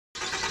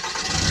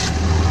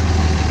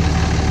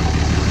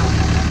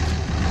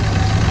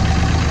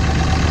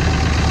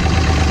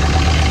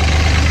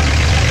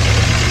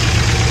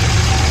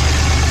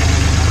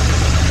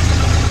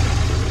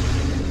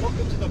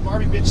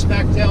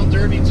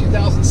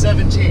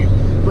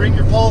17. Bring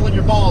your pole and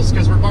your balls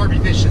because we're Barbie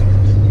fishing.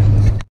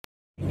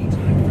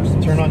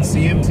 Turn on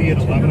CMT at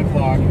 11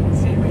 o'clock.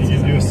 You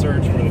can do a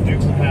search for the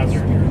Dukes of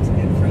Hazzard.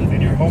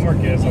 And your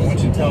homework is, I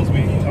want you to tell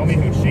me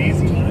who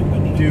Daisy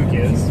Duke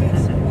is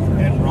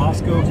and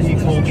Roscoe P.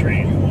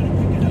 Coltrane.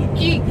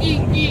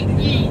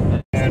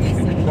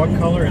 And what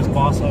color is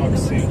Boss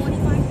Hogg's suit?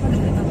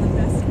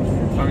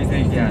 Let me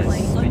think, yes,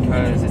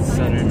 because it's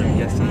Southern, I'm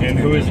guessing. And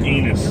who is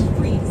Enos?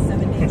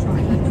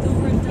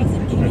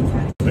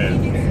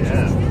 Band.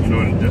 Yeah. You know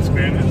what a disc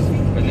band is?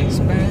 A disc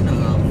band?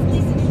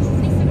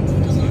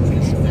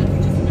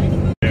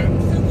 Yeah.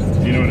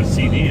 Do you know what a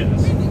CD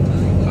is?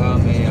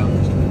 I'm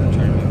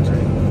trying to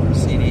remember.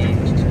 CD.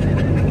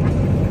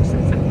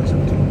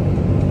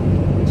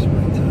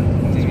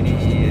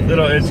 DVD.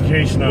 Little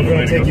education on the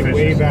way to go fishing. We're going to take you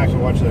way back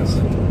and watch this.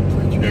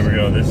 There we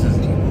go.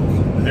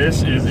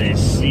 This is a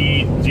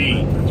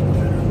CD.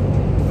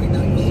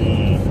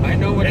 I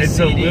know what it's a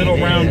CD a little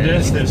is. round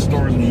disc that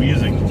stores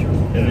music,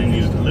 and then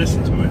you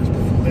listen to it.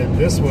 And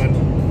this one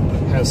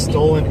has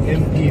stolen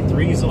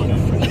MP3s on it.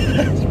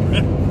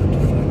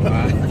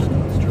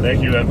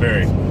 Thank you,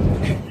 Barry.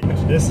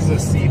 This is a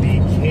CD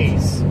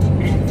case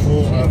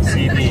full of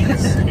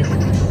CDs.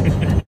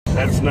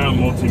 That's not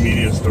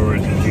multimedia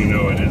storage, as you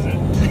know it, is it?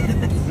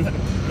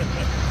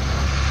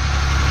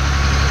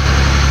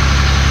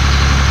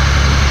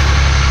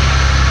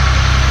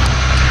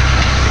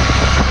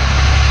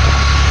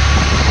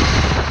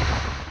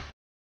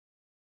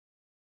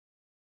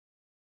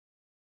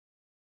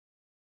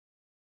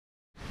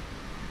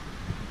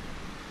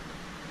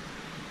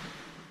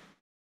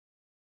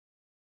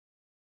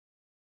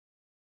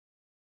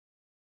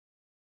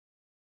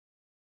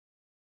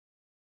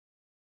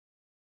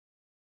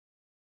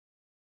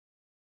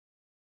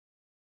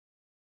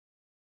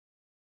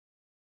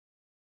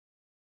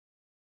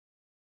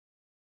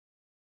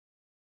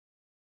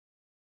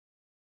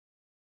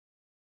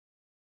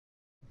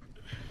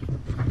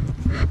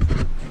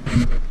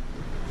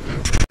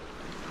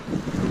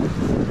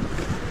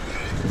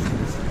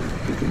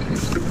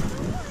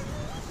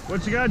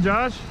 What you got,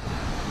 Josh?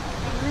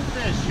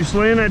 Fish. You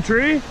slaying that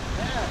tree? Yeah.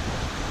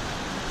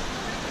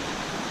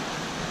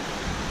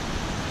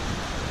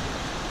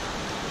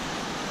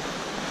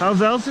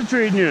 How's Elsa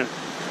treating you?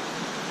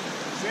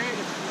 See,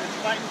 it's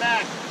fighting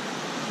back.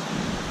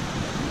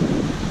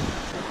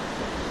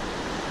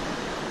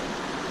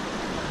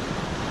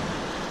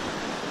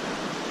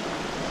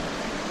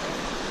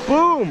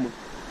 Boom!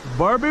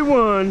 Barbie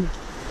won.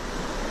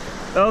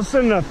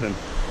 Elsa nothing.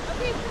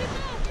 Okay, put it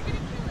back. You're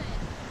gonna kill it.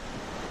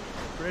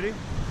 Ready?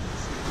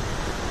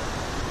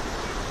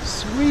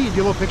 Sweet. Get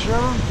a little picture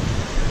of him?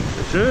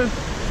 It should. Is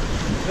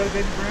that a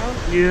baby brown?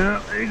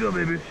 Yeah, there you go,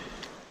 baby.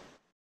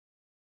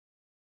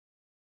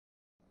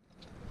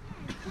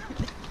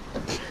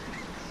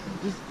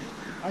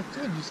 I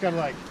feel you just gotta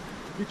like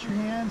get your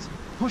hands,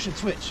 push and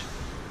switch.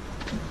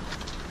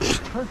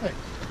 Perfect.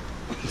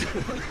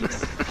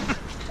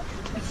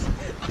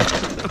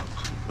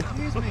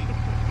 Excuse me.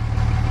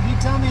 Can you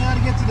tell me how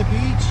to get to the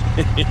beach?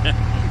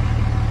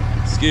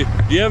 Excuse,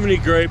 do you have any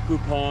grape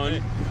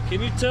coupon?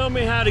 Can you tell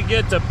me how to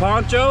get to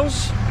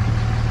Ponchos?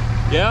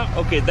 Yeah?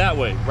 Okay, that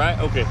way, right?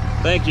 Okay,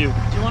 thank you.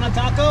 Do you want a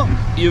taco?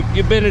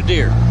 You've been a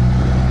deer.